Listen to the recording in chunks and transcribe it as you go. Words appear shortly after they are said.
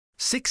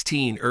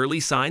16 early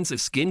signs of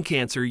skin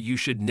cancer you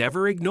should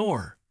never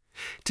ignore.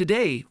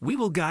 Today, we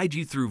will guide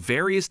you through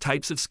various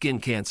types of skin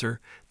cancer,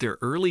 their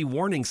early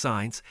warning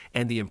signs,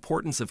 and the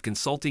importance of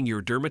consulting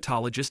your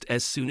dermatologist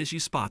as soon as you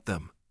spot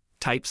them.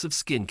 Types of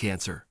skin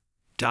cancer.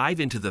 Dive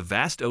into the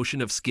vast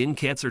ocean of skin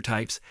cancer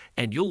types,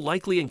 and you'll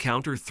likely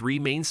encounter three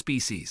main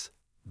species: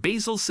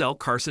 Basal Cell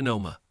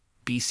Carcinoma,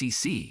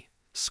 BCC,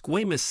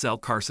 Squamous Cell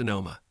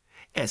Carcinoma,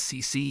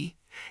 SCC,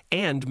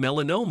 and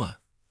Melanoma.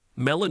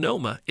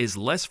 Melanoma is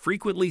less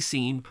frequently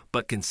seen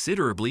but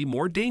considerably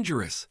more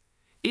dangerous.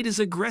 It is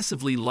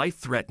aggressively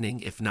life-threatening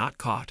if not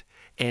caught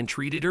and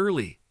treated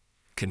early.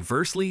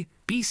 Conversely,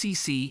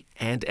 BCC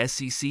and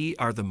SCC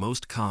are the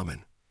most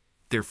common.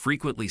 They're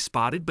frequently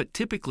spotted but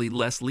typically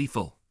less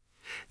lethal.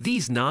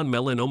 These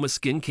non-melanoma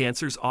skin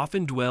cancers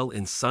often dwell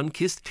in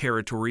sun-kissed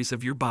territories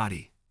of your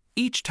body.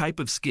 Each type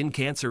of skin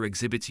cancer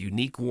exhibits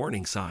unique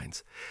warning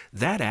signs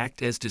that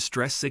act as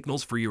distress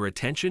signals for your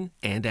attention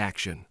and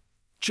action.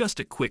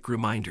 Just a quick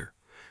reminder,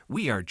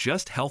 we are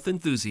just health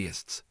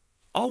enthusiasts.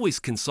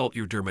 Always consult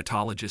your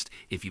dermatologist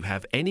if you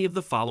have any of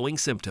the following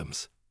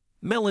symptoms.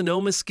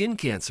 Melanoma skin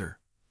cancer.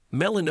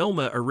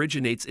 Melanoma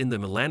originates in the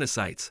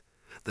melanocytes,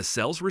 the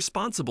cells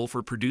responsible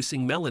for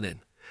producing melanin,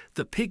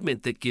 the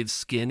pigment that gives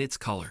skin its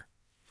color.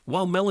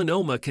 While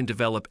melanoma can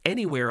develop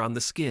anywhere on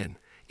the skin,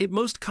 it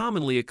most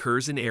commonly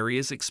occurs in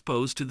areas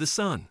exposed to the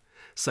sun,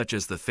 such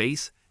as the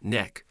face,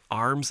 neck,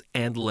 arms,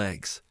 and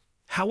legs.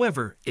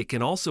 However, it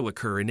can also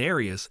occur in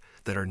areas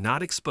that are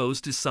not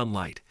exposed to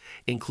sunlight,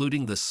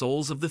 including the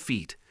soles of the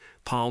feet,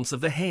 palms of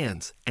the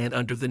hands, and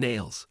under the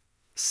nails.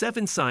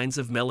 7 signs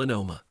of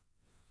melanoma.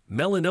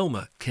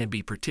 Melanoma can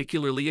be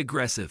particularly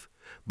aggressive,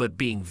 but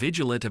being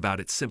vigilant about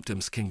its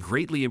symptoms can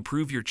greatly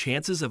improve your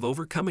chances of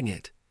overcoming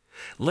it.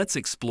 Let's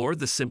explore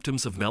the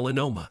symptoms of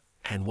melanoma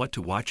and what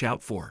to watch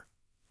out for.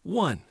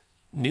 1.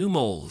 New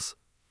moles.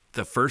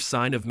 The first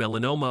sign of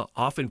melanoma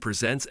often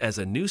presents as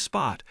a new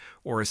spot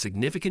or a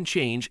significant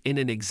change in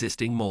an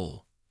existing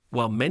mole.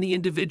 While many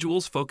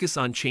individuals focus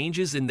on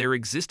changes in their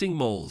existing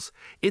moles,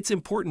 it's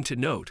important to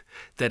note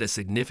that a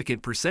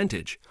significant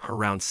percentage,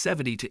 around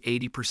 70 to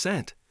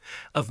 80%,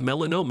 of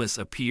melanomas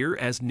appear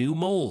as new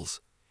moles.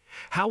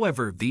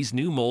 However, these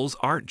new moles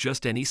aren't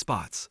just any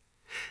spots.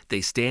 They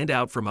stand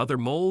out from other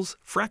moles,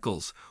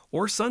 freckles,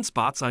 or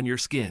sunspots on your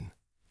skin.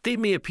 They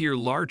may appear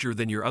larger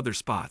than your other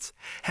spots,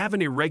 have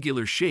an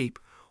irregular shape,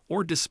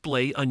 or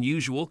display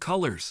unusual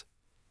colors.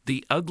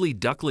 The ugly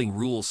duckling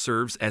rule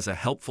serves as a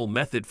helpful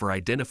method for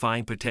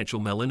identifying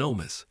potential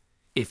melanomas.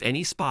 If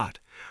any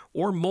spot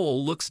or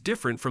mole looks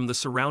different from the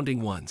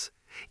surrounding ones,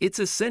 it's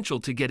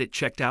essential to get it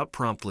checked out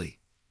promptly.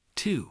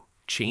 2.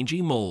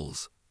 Changing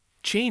moles.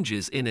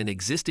 Changes in an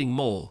existing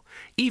mole,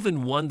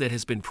 even one that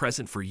has been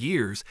present for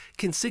years,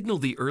 can signal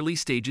the early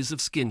stages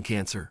of skin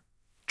cancer.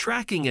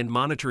 Tracking and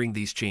monitoring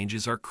these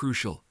changes are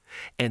crucial,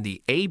 and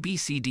the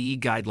ABCDE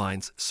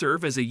guidelines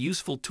serve as a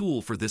useful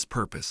tool for this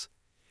purpose.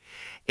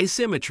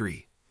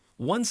 Asymmetry.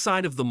 One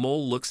side of the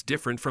mole looks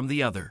different from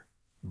the other.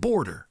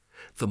 Border.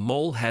 The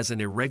mole has an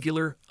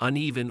irregular,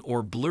 uneven,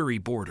 or blurry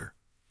border.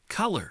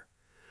 Color.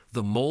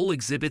 The mole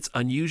exhibits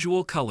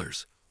unusual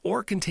colors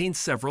or contains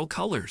several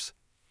colors.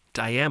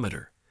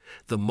 Diameter.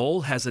 The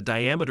mole has a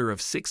diameter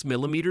of 6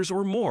 millimeters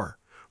or more,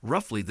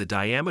 roughly the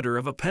diameter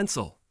of a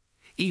pencil.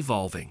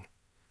 Evolving.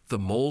 The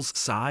mole's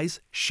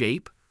size,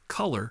 shape,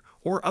 color,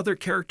 or other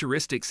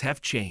characteristics have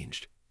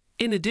changed.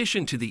 In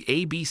addition to the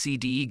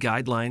ABCDE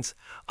guidelines,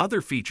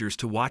 other features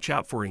to watch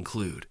out for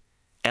include: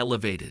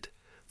 elevated.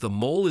 The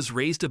mole is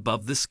raised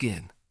above the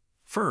skin.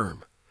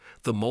 Firm.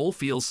 The mole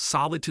feels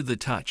solid to the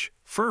touch,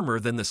 firmer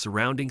than the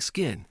surrounding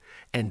skin,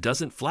 and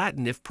doesn't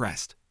flatten if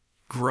pressed.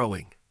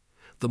 Growing.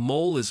 The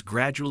mole is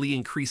gradually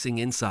increasing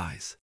in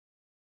size.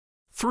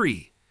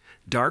 3.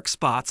 Dark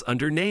spots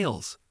under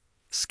nails.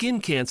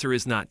 Skin cancer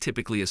is not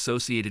typically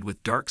associated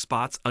with dark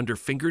spots under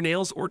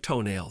fingernails or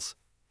toenails.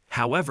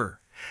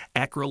 However,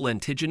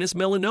 acrolentigenous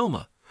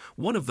melanoma,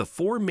 one of the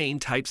 4 main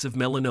types of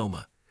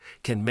melanoma,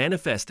 can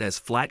manifest as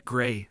flat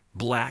gray,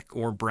 black,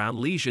 or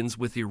brown lesions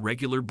with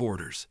irregular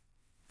borders.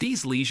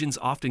 These lesions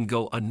often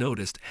go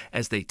unnoticed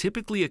as they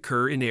typically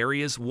occur in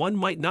areas one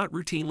might not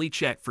routinely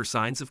check for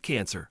signs of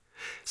cancer,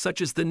 such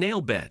as the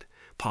nail bed,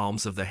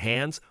 palms of the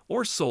hands,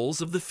 or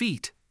soles of the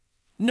feet.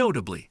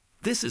 Notably,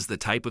 this is the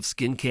type of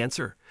skin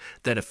cancer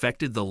that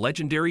affected the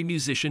legendary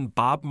musician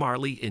Bob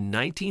Marley in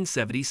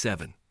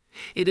 1977.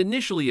 It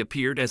initially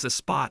appeared as a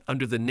spot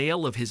under the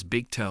nail of his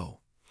big toe.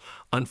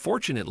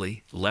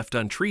 Unfortunately, left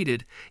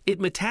untreated, it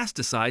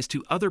metastasized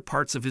to other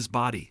parts of his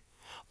body,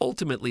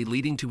 ultimately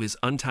leading to his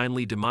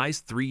untimely demise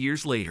 3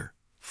 years later.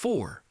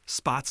 4.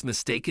 Spots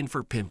mistaken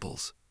for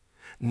pimples.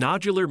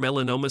 Nodular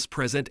melanomas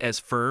present as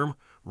firm,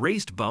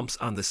 raised bumps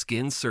on the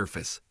skin's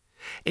surface.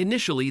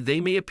 Initially, they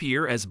may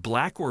appear as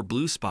black or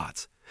blue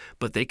spots,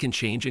 but they can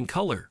change in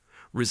color,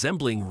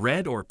 resembling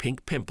red or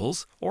pink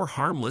pimples or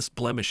harmless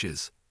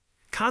blemishes.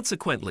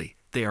 Consequently,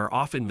 they are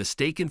often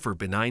mistaken for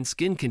benign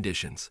skin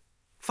conditions.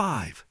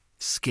 5.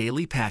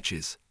 Scaly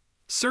patches.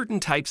 Certain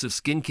types of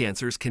skin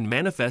cancers can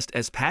manifest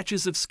as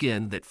patches of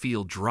skin that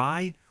feel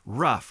dry,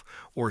 rough,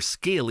 or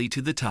scaly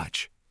to the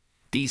touch.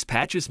 These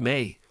patches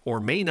may or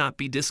may not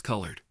be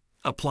discolored.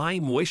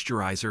 Applying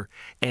moisturizer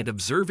and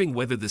observing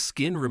whether the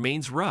skin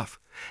remains rough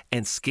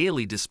and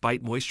scaly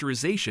despite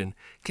moisturization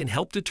can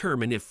help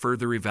determine if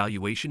further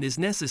evaluation is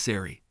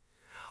necessary.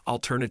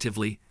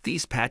 Alternatively,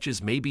 these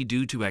patches may be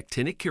due to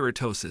actinic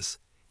keratosis,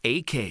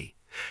 AK,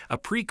 a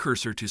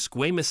precursor to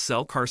squamous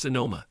cell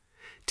carcinoma,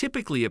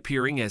 typically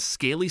appearing as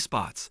scaly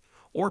spots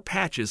or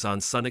patches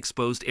on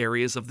sun-exposed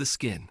areas of the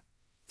skin.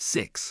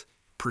 6.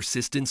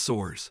 Persistent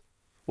sores.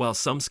 While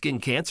some skin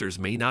cancers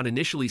may not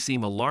initially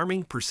seem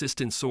alarming,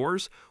 persistent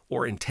sores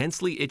or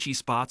intensely itchy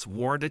spots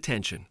warrant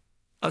attention.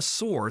 A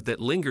sore that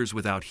lingers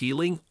without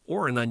healing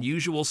or an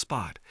unusual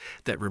spot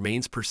that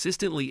remains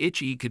persistently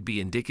itchy could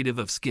be indicative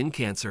of skin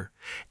cancer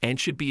and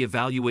should be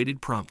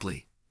evaluated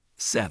promptly.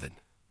 7.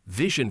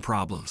 Vision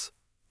problems.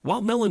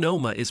 While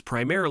melanoma is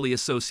primarily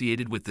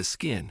associated with the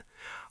skin,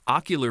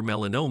 ocular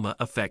melanoma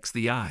affects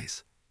the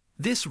eyes.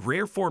 This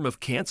rare form of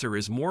cancer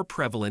is more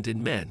prevalent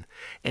in men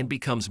and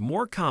becomes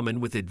more common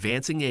with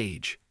advancing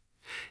age.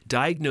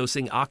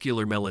 Diagnosing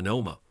ocular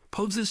melanoma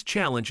poses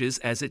challenges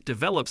as it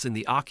develops in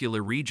the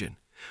ocular region,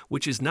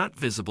 which is not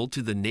visible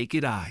to the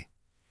naked eye.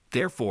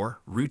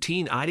 Therefore,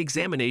 routine eye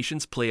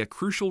examinations play a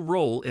crucial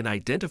role in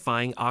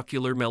identifying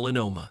ocular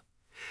melanoma.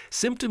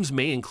 Symptoms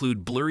may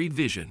include blurry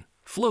vision,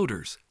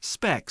 floaters,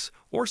 specks,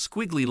 or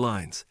squiggly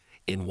lines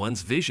in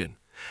one's vision,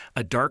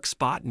 a dark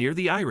spot near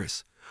the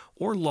iris,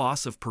 or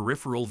loss of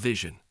peripheral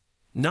vision.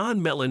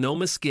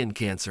 Non-melanoma skin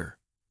cancer.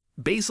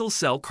 Basal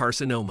Cell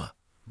Carcinoma,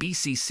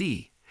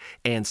 BCC,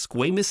 and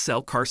Squamous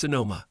Cell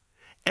Carcinoma,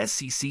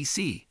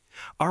 SCCC,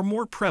 are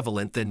more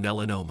prevalent than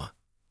melanoma.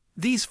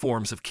 These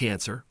forms of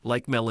cancer,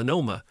 like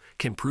melanoma,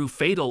 can prove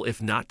fatal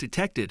if not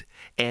detected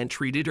and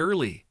treated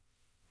early.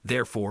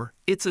 Therefore,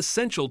 it's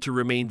essential to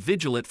remain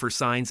vigilant for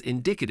signs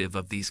indicative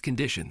of these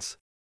conditions.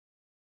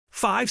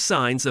 5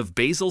 signs of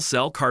basal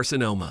cell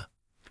carcinoma.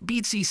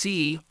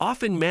 BCC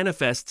often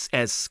manifests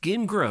as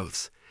skin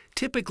growths,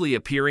 typically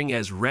appearing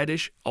as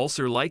reddish,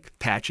 ulcer-like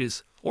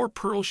patches or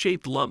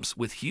pearl-shaped lumps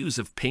with hues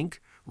of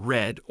pink,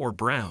 red, or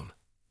brown.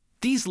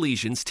 These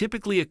lesions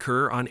typically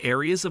occur on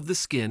areas of the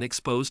skin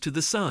exposed to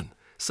the sun,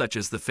 such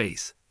as the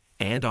face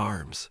and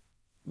arms.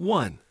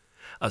 1.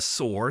 A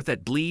sore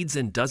that bleeds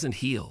and doesn't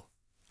heal.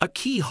 A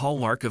key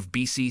hallmark of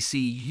BCC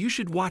you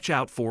should watch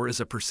out for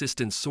is a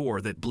persistent sore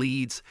that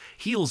bleeds,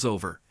 heals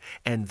over,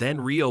 and then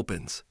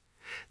reopens.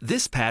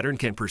 This pattern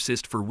can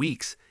persist for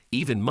weeks,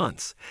 even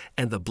months,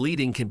 and the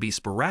bleeding can be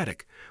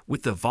sporadic,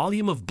 with the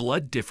volume of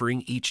blood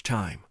differing each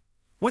time.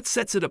 What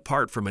sets it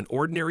apart from an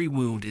ordinary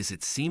wound is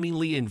its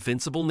seemingly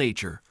invincible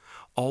nature,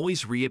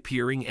 always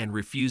reappearing and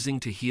refusing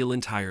to heal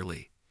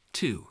entirely.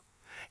 2.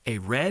 A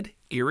red,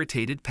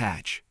 irritated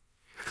patch.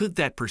 Could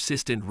that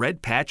persistent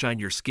red patch on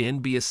your skin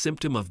be a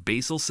symptom of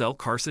basal cell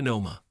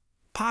carcinoma?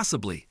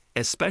 Possibly,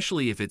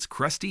 especially if it's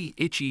crusty,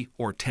 itchy,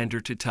 or tender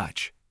to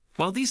touch.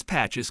 While these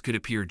patches could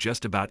appear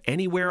just about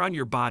anywhere on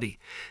your body,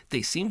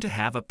 they seem to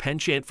have a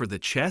penchant for the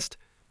chest,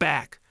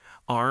 back,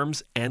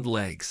 arms, and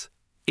legs.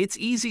 It's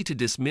easy to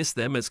dismiss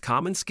them as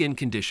common skin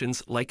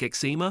conditions like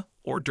eczema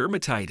or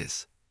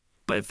dermatitis.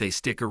 But if they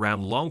stick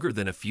around longer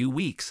than a few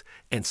weeks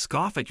and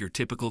scoff at your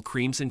typical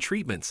creams and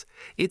treatments,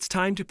 it's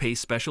time to pay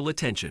special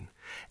attention,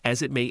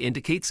 as it may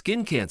indicate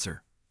skin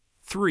cancer.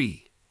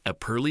 3. A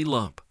pearly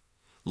lump.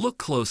 Look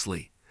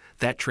closely.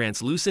 That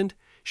translucent,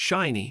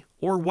 shiny,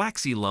 or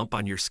waxy lump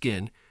on your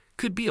skin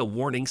could be a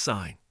warning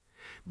sign.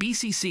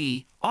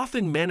 BCC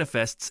often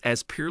manifests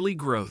as pearly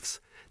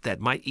growths that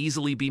might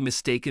easily be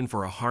mistaken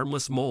for a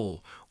harmless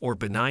mole or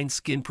benign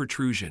skin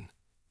protrusion.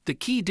 The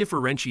key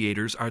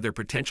differentiators are their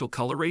potential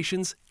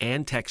colorations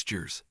and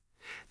textures.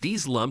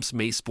 These lumps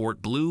may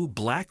sport blue,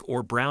 black,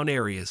 or brown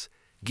areas,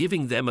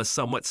 giving them a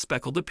somewhat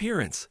speckled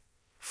appearance.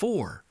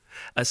 4.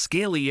 A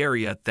scaly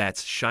area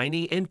that's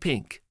shiny and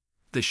pink.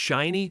 The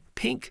shiny,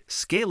 pink,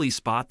 scaly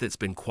spot that's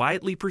been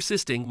quietly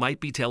persisting might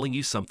be telling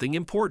you something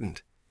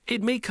important.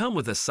 It may come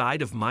with a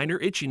side of minor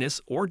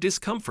itchiness or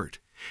discomfort,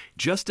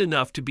 just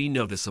enough to be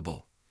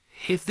noticeable.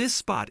 If this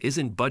spot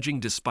isn't budging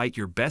despite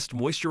your best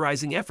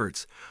moisturizing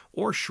efforts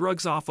or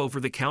shrugs off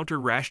over-the-counter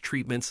rash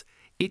treatments,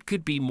 it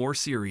could be more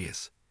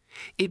serious.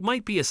 It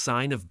might be a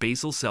sign of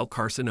basal cell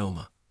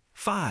carcinoma.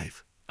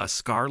 5. A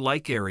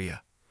scar-like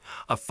area.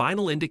 A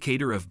final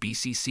indicator of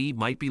BCC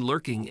might be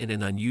lurking in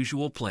an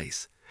unusual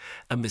place,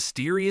 a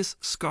mysterious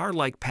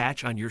scar-like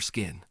patch on your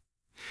skin.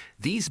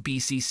 These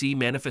BCC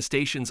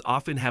manifestations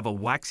often have a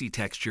waxy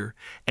texture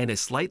and a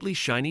slightly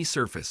shiny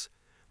surface,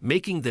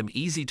 making them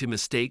easy to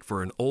mistake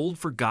for an old,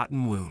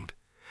 forgotten wound.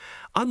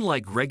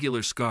 Unlike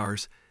regular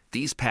scars,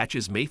 these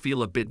patches may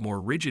feel a bit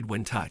more rigid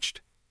when touched.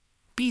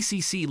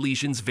 BCC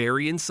lesions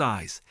vary in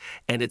size,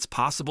 and it's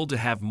possible to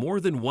have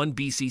more than one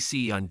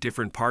BCC on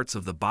different parts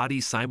of the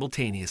body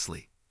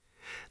simultaneously.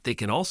 They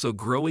can also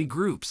grow in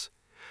groups.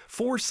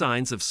 4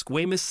 signs of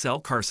squamous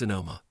cell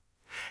carcinoma.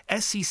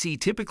 SCC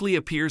typically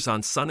appears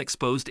on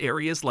sun-exposed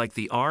areas like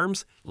the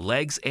arms,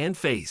 legs, and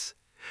face.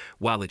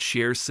 While it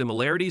shares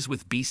similarities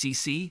with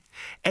BCC,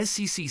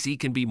 SCCC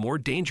can be more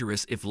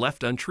dangerous if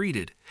left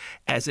untreated,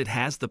 as it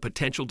has the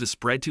potential to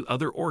spread to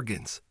other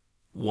organs.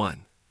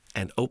 1.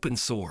 An open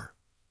sore.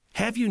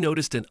 Have you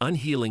noticed an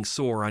unhealing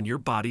sore on your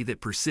body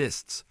that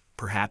persists,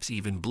 perhaps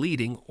even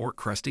bleeding or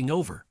crusting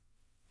over?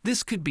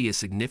 This could be a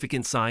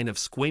significant sign of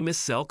squamous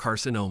cell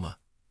carcinoma.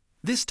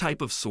 This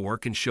type of sore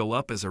can show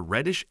up as a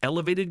reddish,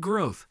 elevated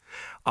growth,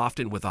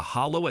 often with a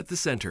hollow at the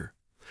center.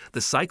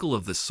 The cycle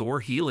of the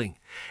sore healing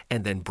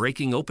and then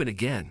breaking open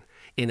again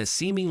in a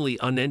seemingly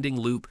unending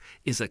loop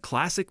is a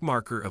classic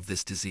marker of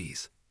this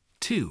disease.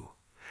 2.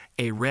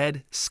 A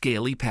red,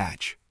 scaly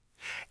patch.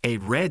 A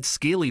red,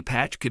 scaly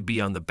patch could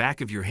be on the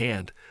back of your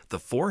hand, the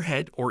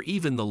forehead, or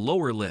even the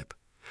lower lip.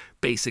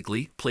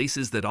 Basically,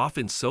 places that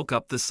often soak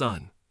up the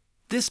sun.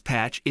 This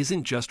patch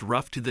isn't just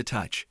rough to the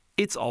touch,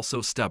 it's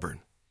also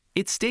stubborn.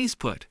 It stays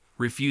put,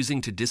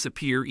 refusing to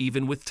disappear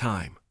even with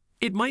time.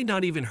 It might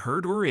not even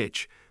hurt or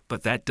itch,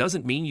 but that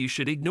doesn't mean you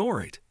should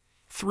ignore it.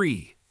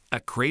 3. A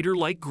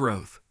crater-like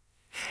growth.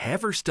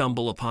 Ever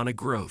stumble upon a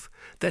growth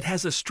that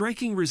has a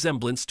striking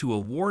resemblance to a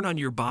worn on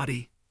your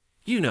body?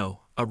 You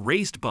know, a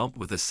raised bump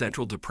with a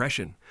central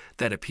depression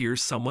that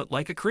appears somewhat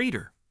like a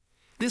crater.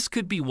 This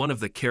could be one of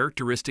the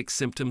characteristic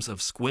symptoms of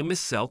squamous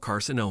cell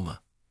carcinoma.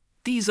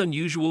 These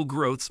unusual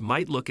growths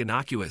might look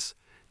innocuous,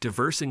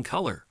 diverse in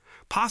color,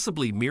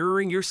 possibly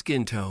mirroring your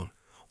skin tone,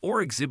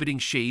 or exhibiting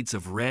shades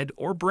of red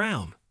or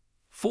brown.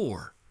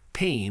 4.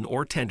 Pain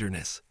or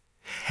tenderness.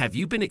 Have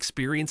you been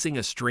experiencing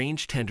a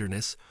strange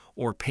tenderness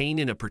or pain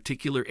in a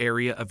particular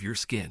area of your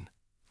skin?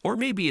 Or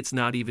maybe it's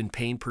not even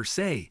pain per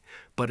se,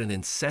 but an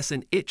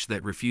incessant itch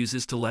that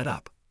refuses to let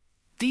up.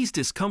 These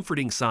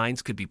discomforting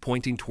signs could be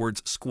pointing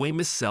towards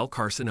squamous cell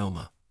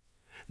carcinoma.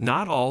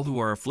 Not all who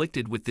are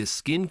afflicted with this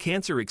skin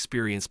cancer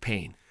experience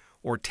pain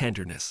or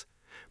tenderness,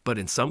 but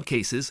in some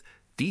cases,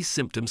 these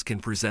symptoms can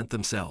present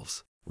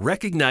themselves.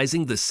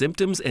 Recognizing the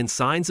symptoms and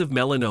signs of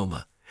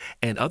melanoma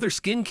and other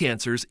skin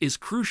cancers is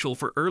crucial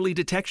for early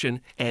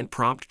detection and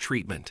prompt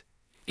treatment.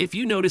 If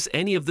you notice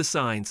any of the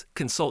signs,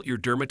 consult your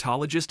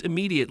dermatologist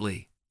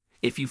immediately.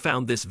 If you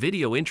found this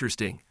video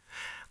interesting,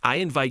 I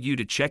invite you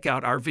to check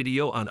out our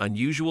video on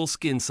unusual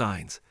skin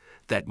signs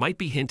that might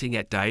be hinting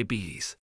at diabetes.